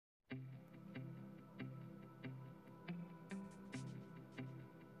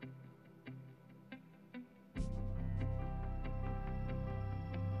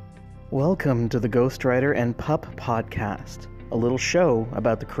Welcome to the Ghostwriter and Pup Podcast, a little show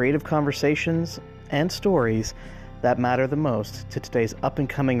about the creative conversations and stories that matter the most to today's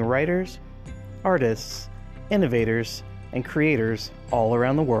up-and-coming writers, artists, innovators, and creators all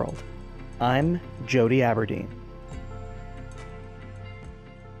around the world. I'm Jody Aberdeen.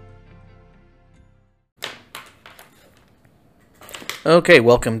 Okay,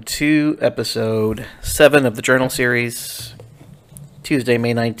 welcome to episode 7 of the journal series, Tuesday,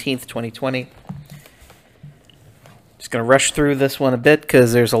 May 19th, 2020. Just going to rush through this one a bit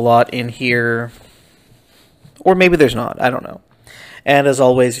because there's a lot in here, or maybe there's not, I don't know. And as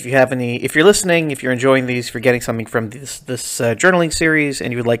always, if you're listening, if you're enjoying these, if you're getting something from this journaling series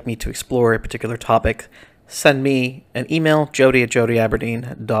and you would like me to explore a particular topic, send me an email,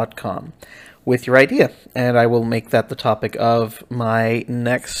 jody@jodyaberdeen.com, with your idea, and I will make that the topic of my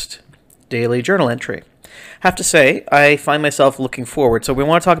next daily journal entry. Have to say, I find myself looking forward. So we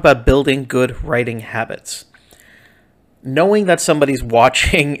want to talk about building good writing habits. Knowing that somebody's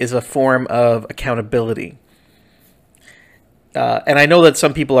watching is a form of accountability. And I know that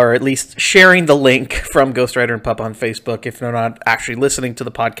some people are at least sharing the link from Ghostwriter and Pup on Facebook if they're not actually listening to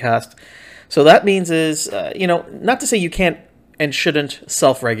the podcast. So that means not to say you can't and shouldn't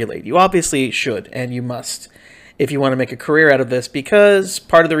self-regulate. You obviously should, and you must, if you want to make a career out of this, because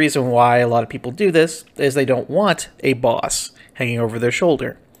part of the reason why a lot of people do this is they don't want a boss hanging over their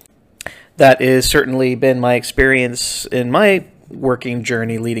shoulder. That has certainly been my experience in my working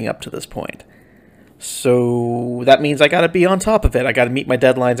journey leading up to this point. So that means I got to be on top of it. I got to meet my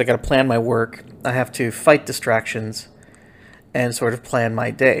deadlines. I got to plan my work. I have to fight distractions and sort of plan my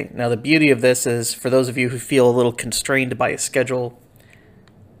day. Now, the beauty of this is, for those of you who feel a little constrained by a schedule...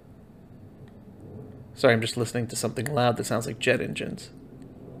 Sorry, I'm just listening to something loud that sounds like jet engines.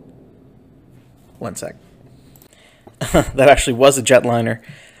 One sec. That actually was a jetliner.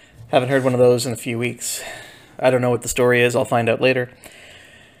 Haven't heard one of those in a few weeks. I don't know what the story is. I'll find out later.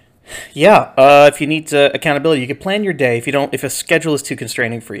 Yeah, if you need accountability, you can plan your day. If a schedule is too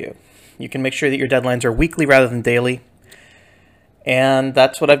constraining for you, you can make sure that your deadlines are weekly rather than daily. And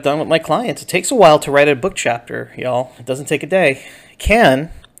that's what I've done with my clients. It takes a while to write a book chapter, y'all. It doesn't take a day. It can,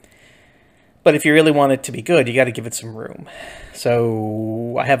 but if you really want it to be good, you got to give it some room.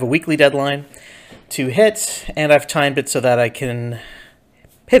 So I have a weekly deadline to hit, and I've timed it so that I can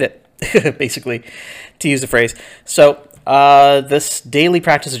hit it, basically, to use the phrase. So this daily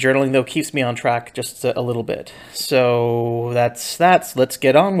practice of journaling, though, keeps me on track just a little bit. So that's let's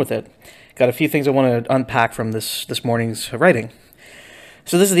get on with it. Got a few things I want to unpack from this morning's writing.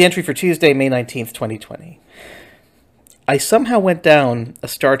 So this is the entry for Tuesday, May 19th, 2020. I somehow went down a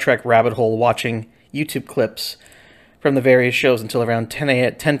Star Trek rabbit hole watching YouTube clips from the various shows until around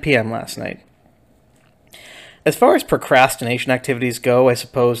 10 p.m. last night. As far as procrastination activities go, I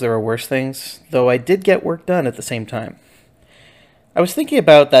suppose there are worse things, though I did get work done at the same time. I was thinking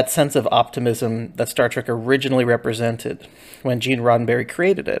about that sense of optimism that Star Trek originally represented when Gene Roddenberry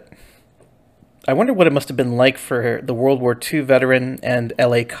created it. I wonder what it must have been like for the World War II veteran and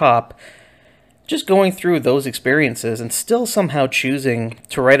LA cop just going through those experiences and still somehow choosing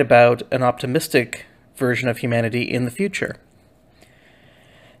to write about an optimistic version of humanity in the future.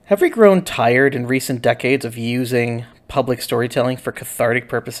 Have we grown tired in recent decades of using public storytelling for cathartic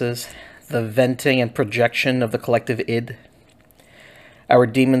purposes, the venting and projection of the collective id? Our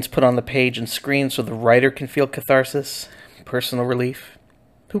demons put on the page and screen so the writer can feel catharsis, personal relief?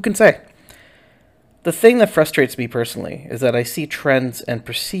 Who can say? The thing that frustrates me personally is that I see trends and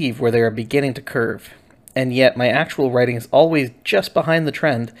perceive where they are beginning to curve, and yet my actual writing is always just behind the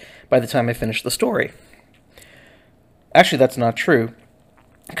trend by the time I finish the story. Actually, that's not true.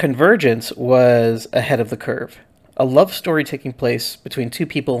 Convergence was ahead of the curve, a love story taking place between two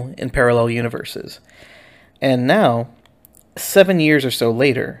people in parallel universes. And now, 7 years or so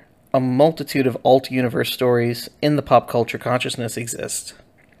later, a multitude of alt-universe stories in the pop culture consciousness exist.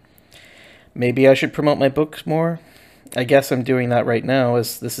 Maybe I should promote my books more? I guess I'm doing that right now,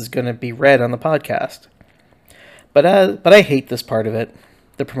 as this is going to be read on the podcast. But I hate this part of it,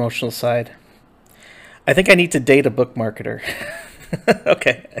 the promotional side. I think I need to date a book marketer.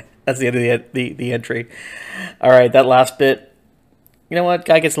 Okay, that's the end of the entry. All right, that last bit. You know what?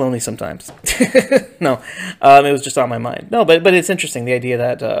 Guy gets lonely sometimes. No, it was just on my mind. No, but it's interesting, the idea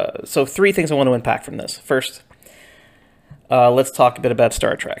that... So 3 things I want to unpack from this. First, let's talk a bit about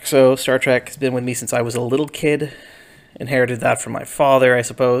Star Trek. So Star Trek has been with me since I was a little kid. Inherited that from my father, I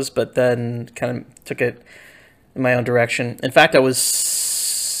suppose, but then kind of took it in my own direction. In fact, I was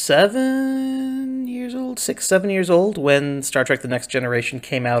 7 years old when Star Trek The Next Generation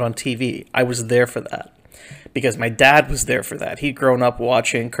came out on TV. I was there for that. because my dad was there for that. He'd grown up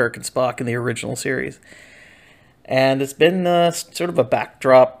watching Kirk and Spock in the original series. And it's been sort of a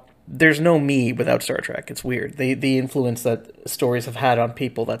backdrop. There's no me without Star Trek. It's weird. The influence that stories have had on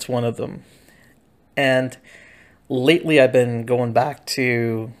people, that's one of them. And lately I've been going back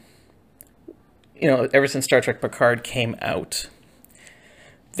to, ever since Star Trek Picard came out,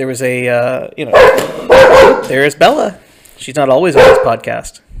 there was there's Bella. She's not always on this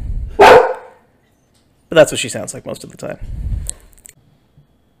podcast. But that's what she sounds like most of the time.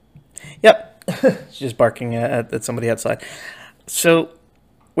 Yep. She's just barking at somebody outside. So,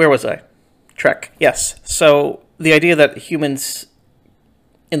 where was I? Trek. Yes. So, the idea that humans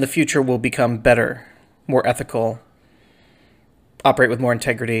in the future will become better, more ethical, operate with more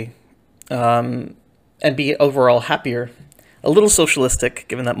integrity, and be overall happier. A little socialistic,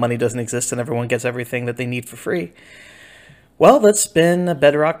 given that money doesn't exist and everyone gets everything that they need for free. Well, that's been a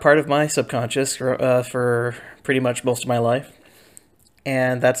bedrock part of my subconscious for pretty much most of my life.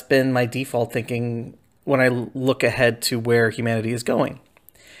 And that's been my default thinking when I look ahead to where humanity is going.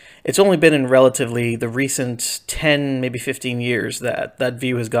 It's only been in relatively the recent 10, maybe 15 years that that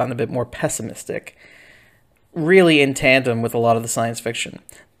view has gotten a bit more pessimistic, really in tandem with a lot of the science fiction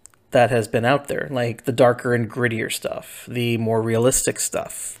that has been out there, like the darker and grittier stuff, the more realistic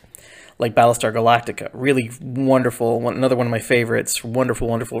stuff, like Battlestar Galactica. Really wonderful, another one of my favorites, wonderful,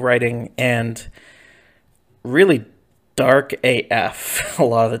 wonderful writing, and really dark AF a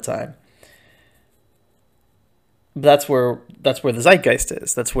lot of the time. That's where the zeitgeist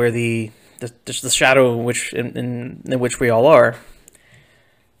is. That's where the shadow in which we all are.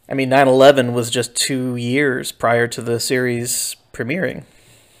 I mean, 9/11 was just 2 years prior to the series premiering.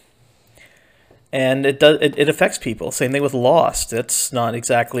 And it affects people. Same thing with Lost. It's not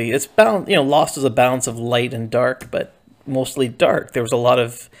exactly, it's bound, Lost is a balance of light and dark, but mostly dark. There was a lot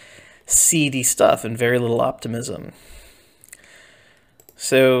of seedy stuff and very little optimism.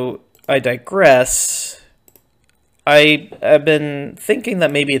 So I digress. I've been thinking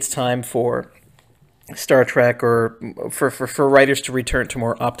that maybe it's time for Star Trek or for writers to return to a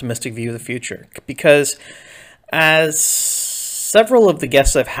more optimistic view of the future, because as several of the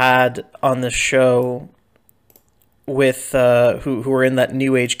guests I've had on the show with who are in that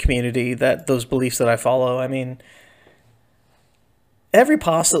New Age community, that those beliefs that I follow, I mean,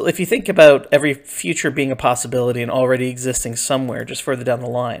 if you think about every future being a possibility and already existing somewhere just further down the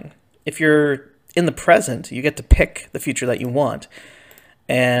line, if you're in the present, you get to pick the future that you want.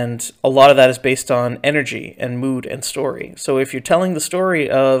 And a lot of that is based on energy and mood and story. So if you're telling the story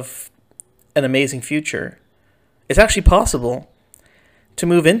of an amazing future, it's actually possible to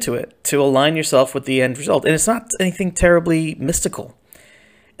move into it, to align yourself with the end result. And it's not anything terribly mystical.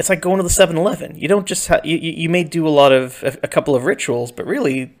 It's like going to the 7-Eleven. You don't just you may do a couple of rituals, but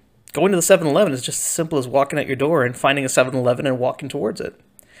really going to the 7-Eleven is just as simple as walking at your door and finding a 7-Eleven and walking towards it.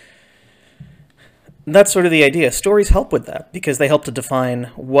 And that's sort of the idea. Stories help with that because they help to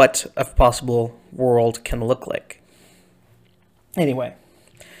define what a possible world can look like. Anyway,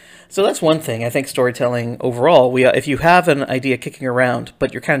 so that's one thing. I think storytelling overall, if you have an idea kicking around,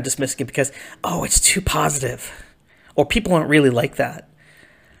 but you're kind of dismissing it because, oh, it's too positive, or people aren't really like that,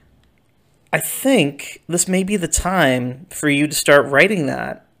 I think this may be the time for you to start writing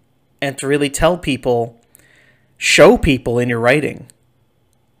that and to really tell people, show people in your writing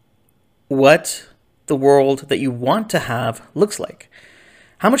what the world that you want to have looks like.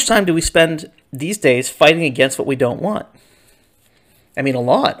 How much time do we spend these days fighting against what we don't want? I mean, a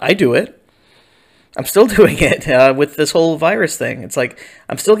lot. I do it. I'm still doing it with this whole virus thing. It's like,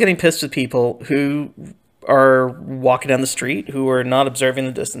 I'm still getting pissed with people who are walking down the street, who are not observing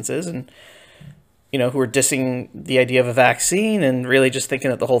the distances, and who are dissing the idea of a vaccine and really just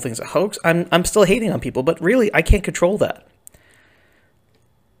thinking that the whole thing's a hoax. I'm still hating on people, but really, I can't control that.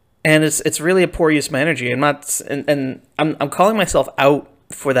 And it's really a poor use of my energy. I'm calling myself out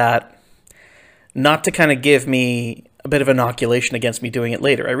for that, not to kind of give me a bit of inoculation against me doing it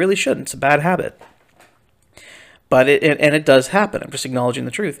later. I really shouldn't. It's a bad habit. But it does happen. I'm just acknowledging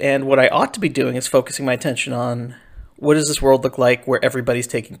the truth. And what I ought to be doing is focusing my attention on what does this world look like where everybody's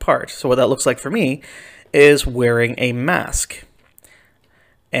taking part. So what that looks like for me is wearing a mask.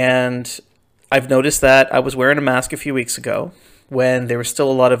 And I've noticed that I was wearing a mask a few weeks ago when there was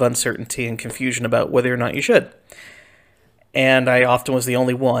still a lot of uncertainty and confusion about whether or not you should. And I often was the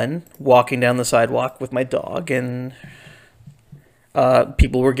only one walking down the sidewalk with my dog, and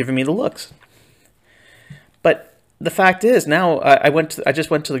people were giving me the looks. But the fact is, now I just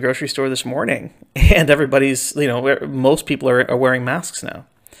went to the grocery store this morning, and everybody's, most people are wearing masks now.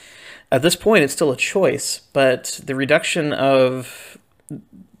 At this point, it's still a choice, but the reduction of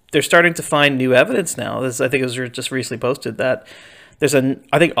they're starting to find new evidence now. I think it was just recently posted that I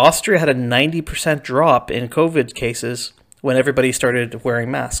think Austria had a 90% drop in COVID cases when everybody started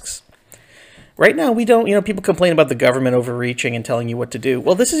wearing masks. Right now, we don't, people complain about the government overreaching and telling you what to do.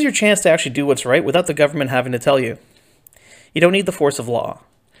 Well, this is your chance to actually do what's right without the government having to tell you. You don't need the force of law.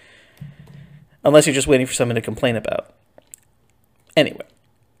 Unless you're just waiting for someone to complain about. Anyway,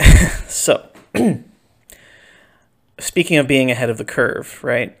 so, speaking of being ahead of the curve,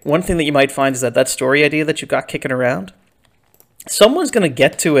 right? One thing that you might find is that story idea that you've got kicking around, someone's going to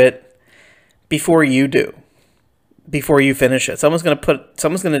get to it before you do. Before you finish it. Someone's going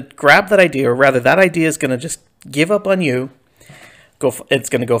to grab that idea, or rather that idea is going to just give up on you. It's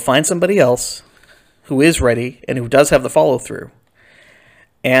going to go find somebody else who is ready and who does have the follow through.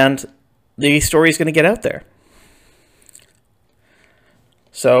 And the story is going to get out there.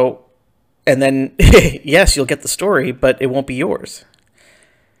 So, and then, yes, you'll get the story, but it won't be yours.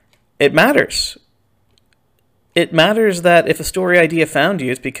 It matters. It matters that if a story idea found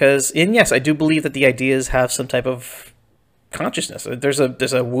you, it's because, and yes, I do believe that the ideas have some type of consciousness. There's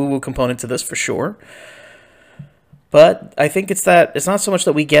a woo-woo component to this for sure. But I think it's not so much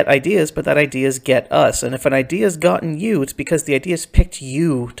that we get ideas, but that ideas get us. And if an idea has gotten you, it's because the idea's picked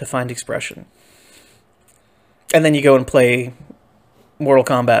you to find expression. And then you go and play Mortal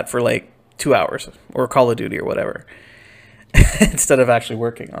Kombat for like 2 hours, or Call of Duty or whatever, instead of actually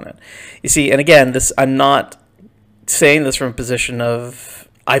working on it. You see, and again, I'm not saying this from a position of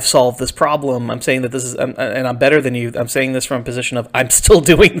I've solved this problem. I'm saying that this is, and I'm better than you. I'm saying this from a position of I'm still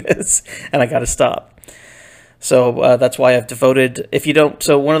doing this, and I got to stop. So that's why I've devoted.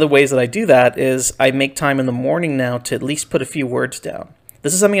 So one of the ways that I do that is I make time in the morning now to at least put a few words down.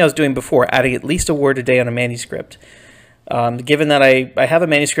 This is something I was doing before, adding at least a word a day on a manuscript. Given that I have a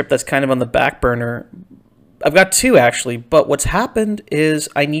manuscript that's kind of on the back burner, I've got 2 actually. But what's happened is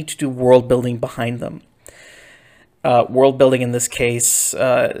I need to do world building behind them. World building in this case,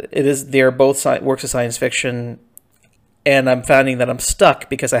 they're both works of science fiction, and I'm finding that I'm stuck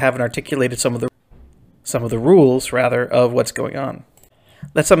because I haven't articulated some of the rules, rather, of what's going on.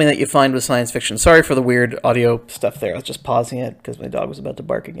 That's something that you find with science fiction. Sorry for the weird audio stuff there. I was just pausing it because my dog was about to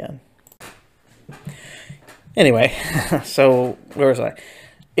bark again. Anyway, so where was I?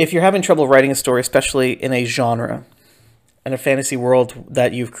 If you're having trouble writing a story, especially in a genre, in a fantasy world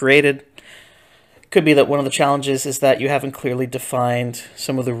that you've created, could be that one of the challenges is that you haven't clearly defined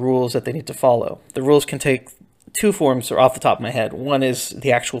some of the rules that they need to follow. The rules can take 2 forms, or off the top of my head. One is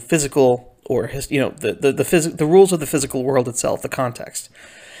the actual physical, or the rules of the physical world itself, the context.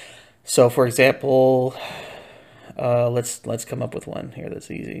 So, for example, let's come up with one here that's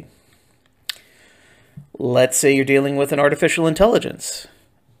easy. Let's say you're dealing with an artificial intelligence.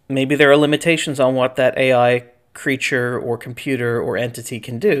 Maybe there are limitations on what that AI creature or computer or entity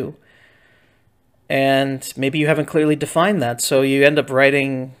can do. And maybe you haven't clearly defined that, so you end up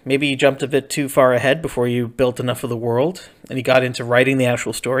writing, maybe you jumped a bit too far ahead before you built enough of the world, and you got into writing the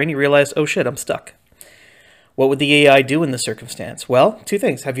actual story, and you realized, oh shit, I'm stuck. What would the AI do in this circumstance? Well, 2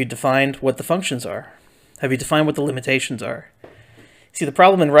 things. Have you defined what the functions are? Have you defined what the limitations are? See, the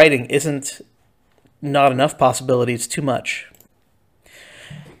problem in writing isn't not enough possibility, it's too much.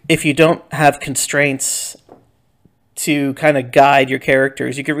 If you don't have constraints to kind of guide your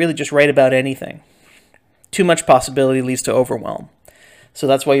characters, you could really just write about anything. Too much possibility leads to overwhelm. So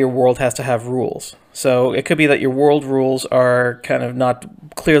that's why your world has to have rules. So it could be that your world rules are kind of not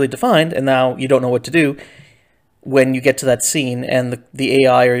clearly defined, and now you don't know what to do when you get to that scene and the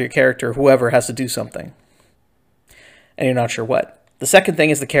AI or your character, whoever, has to do something. And you're not sure what. The second thing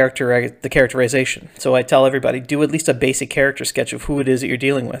is the characterization. So I tell everybody, do at least a basic character sketch of who it is that you're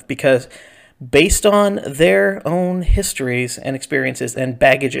dealing with, because based on their own histories and experiences and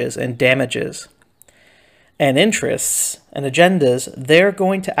baggages and damages and interests and agendas, they're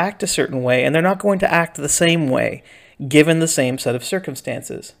going to act a certain way, and they're not going to act the same way, given the same set of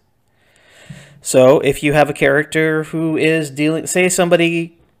circumstances. So if you have a character who is dealing, say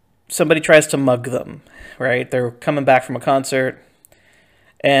somebody tries to mug them, right? They're coming back from a concert,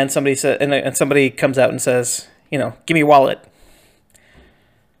 and somebody comes out and says, give me your wallet.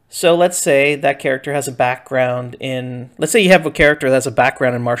 So let's say that character has a background in, let's say you have a character that has a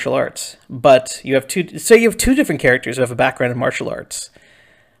background in martial arts, but you have 2 different characters who have a background in martial arts,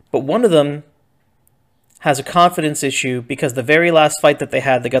 but one of them has a confidence issue because the very last fight that they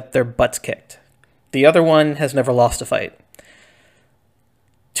had, they got their butts kicked. The other one has never lost a fight.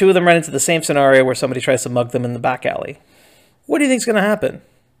 2 of them run into the same scenario where somebody tries to mug them in the back alley. What do you think is going to happen,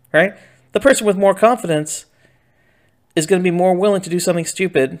 right? The person with more confidence is going to be more willing to do something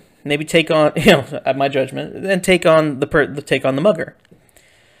stupid, maybe take on, at my judgment, and take on the mugger.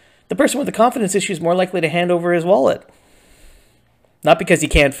 The person with the confidence issue is more likely to hand over his wallet. Not because he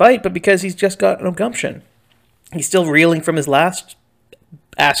can't fight, but because he's just got no gumption. He's still reeling from his last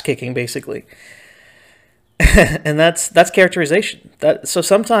ass kicking, basically. And that's characterization. So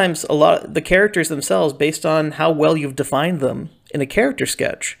sometimes a lot of the characters themselves, based on how well you've defined them in a character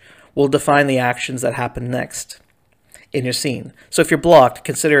sketch, will define the actions that happen next in your scene. So if you're blocked,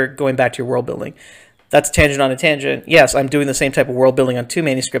 consider going back to your world building. That's tangent on a tangent. Yes, I'm doing the same type of world building on 2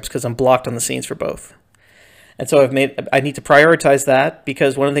 manuscripts because I'm blocked on the scenes for both. And so I need to prioritize that,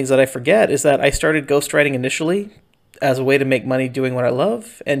 because one of the things that I forget is that I started ghostwriting initially as a way to make money doing what I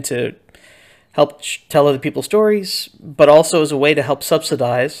love and to help tell other people's stories, but also as a way to help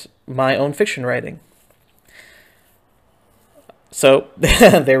subsidize my own fiction writing. So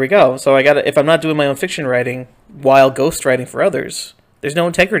there we go. So if I'm not doing my own fiction writing while ghostwriting for others, there's no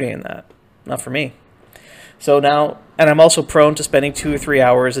integrity in that. Not for me. So now, and I'm also prone to spending 2 or 3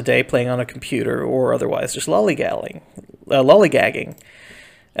 hours a day playing on a computer or otherwise just lollygagging.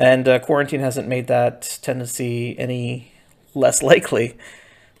 And quarantine hasn't made that tendency any less likely.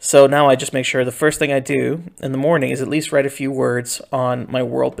 So now I just make sure the first thing I do in the morning is at least write a few words on my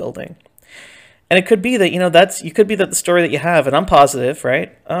world building. And it could be that, you could be that the story that you have, and I'm positive,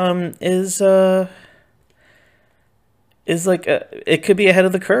 right, it could be ahead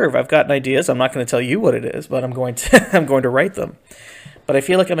of the curve. I've gotten ideas. I'm not going to tell you what it is, but I'm going to write them. But I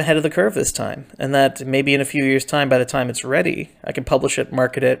feel like I'm ahead of the curve this time, and that maybe in a few years' time, by the time it's ready, I can publish it,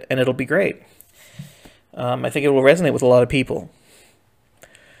 market it, and it'll be great. I think it will resonate with a lot of people.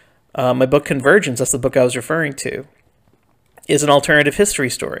 My book Convergence, that's the book I was referring to, is an alternative history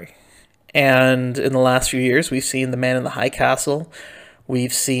story. And in the last few years, we've seen The Man in the High Castle.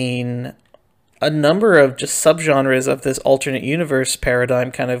 We've seen a number of just subgenres of this alternate universe paradigm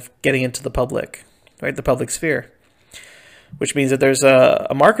kind of getting into the public, right? The public sphere, which means that there's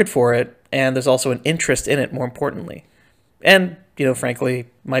a market for it, and there's also an interest in it, more importantly. And, frankly,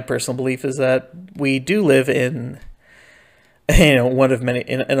 my personal belief is that we do live in, one of many,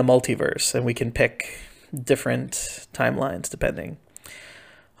 in a multiverse, and we can pick different timelines depending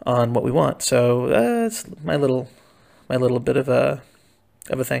on what we want. So that's my little bit of a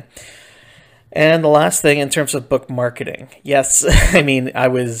thing. And the last thing in terms of book marketing, yes, I mean, I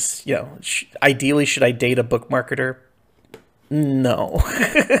was, ideally, should I date a book marketer? No,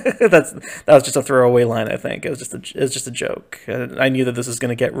 that was just a throwaway line. I think it was just a joke. I knew that this was going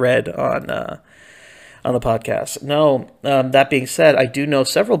to get read on the podcast. No, that being said, I do know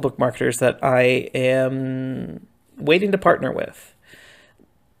several book marketers that I am waiting to partner with.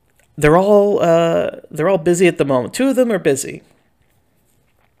 They're all busy at the moment. 2 of them are busy.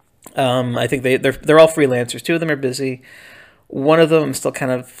 I think they're all freelancers. 2 of them are busy. One of them, I'm still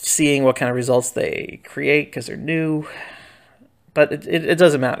kind of seeing what kind of results they create because they're new. But it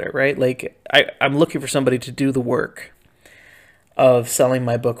doesn't matter, right? Like, I'm looking for somebody to do the work of selling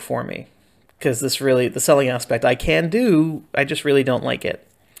my book for me. Because the selling aspect I can do, I just really don't like it.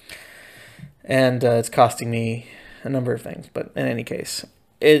 And it's costing me a number of things. But in any case,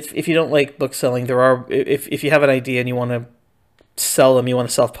 if you don't like book selling, if you have an idea and you want to sell them, you want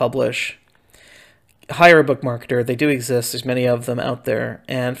to self-publish, hire a book marketer. They do exist. There's many of them out there.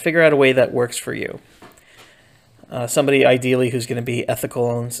 And figure out a way that works for you. Somebody ideally who's going to be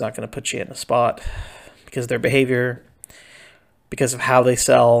ethical and is not going to put you in a spot because of their behavior, because of how they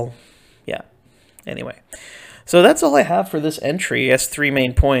sell. Yeah. Anyway, so that's all I have for this entry. Yes, 3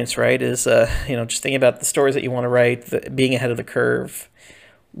 main points, right? Is just thinking about the stories that you want to write, being ahead of the curve,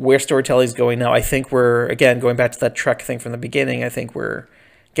 where storytelling is going now. I think we're, again, going back to that Trek thing from the beginning, I think we're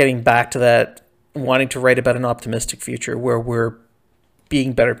getting back to that, wanting to write about an optimistic future where we're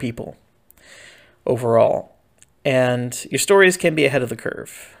being better people overall. And your stories can be ahead of the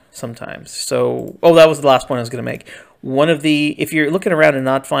curve sometimes. So, that was the last point I was going to make. If you're looking around and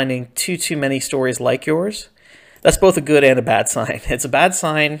not finding too many stories like yours, that's both a good and a bad sign. It's a bad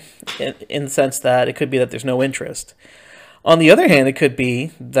sign in the sense that it could be that there's no interest. On the other hand, it could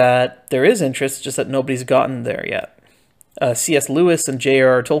be that there is interest, just that nobody's gotten there yet. C.S. Lewis and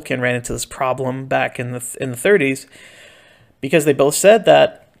J.R.R. Tolkien ran into this problem back in the 30s because they both said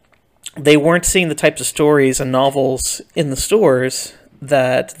that they weren't seeing the types of stories and novels in the stores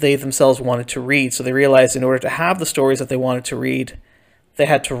that they themselves wanted to read. So they realized in order to have the stories that they wanted to read, they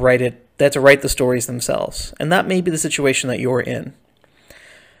had to write the stories themselves. And that may be the situation that you're in.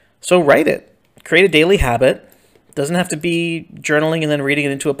 So write it. Create a daily habit. Doesn't have to be journaling and then reading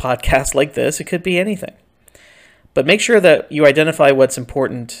it into a podcast like this. It could be anything. But make sure that you identify what's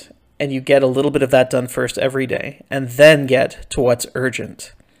important and you get a little bit of that done first every day, and then get to what's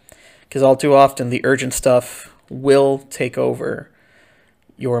urgent. Because all too often, the urgent stuff will take over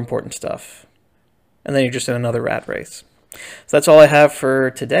your important stuff. And then you're just in another rat race. So that's all I have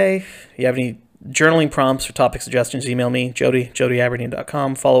for today. If you have any journaling prompts or topic suggestions, email me,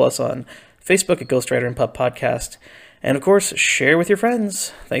 jody@aberdeen.com. Follow us on Facebook at Ghostwriter and Pup Podcast. And of course, share with your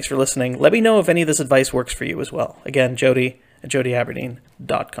friends. Thanks for listening. Let me know if any of this advice works for you as well. Again,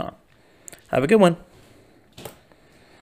 jody@jodyaberdeen.com. Have a good one.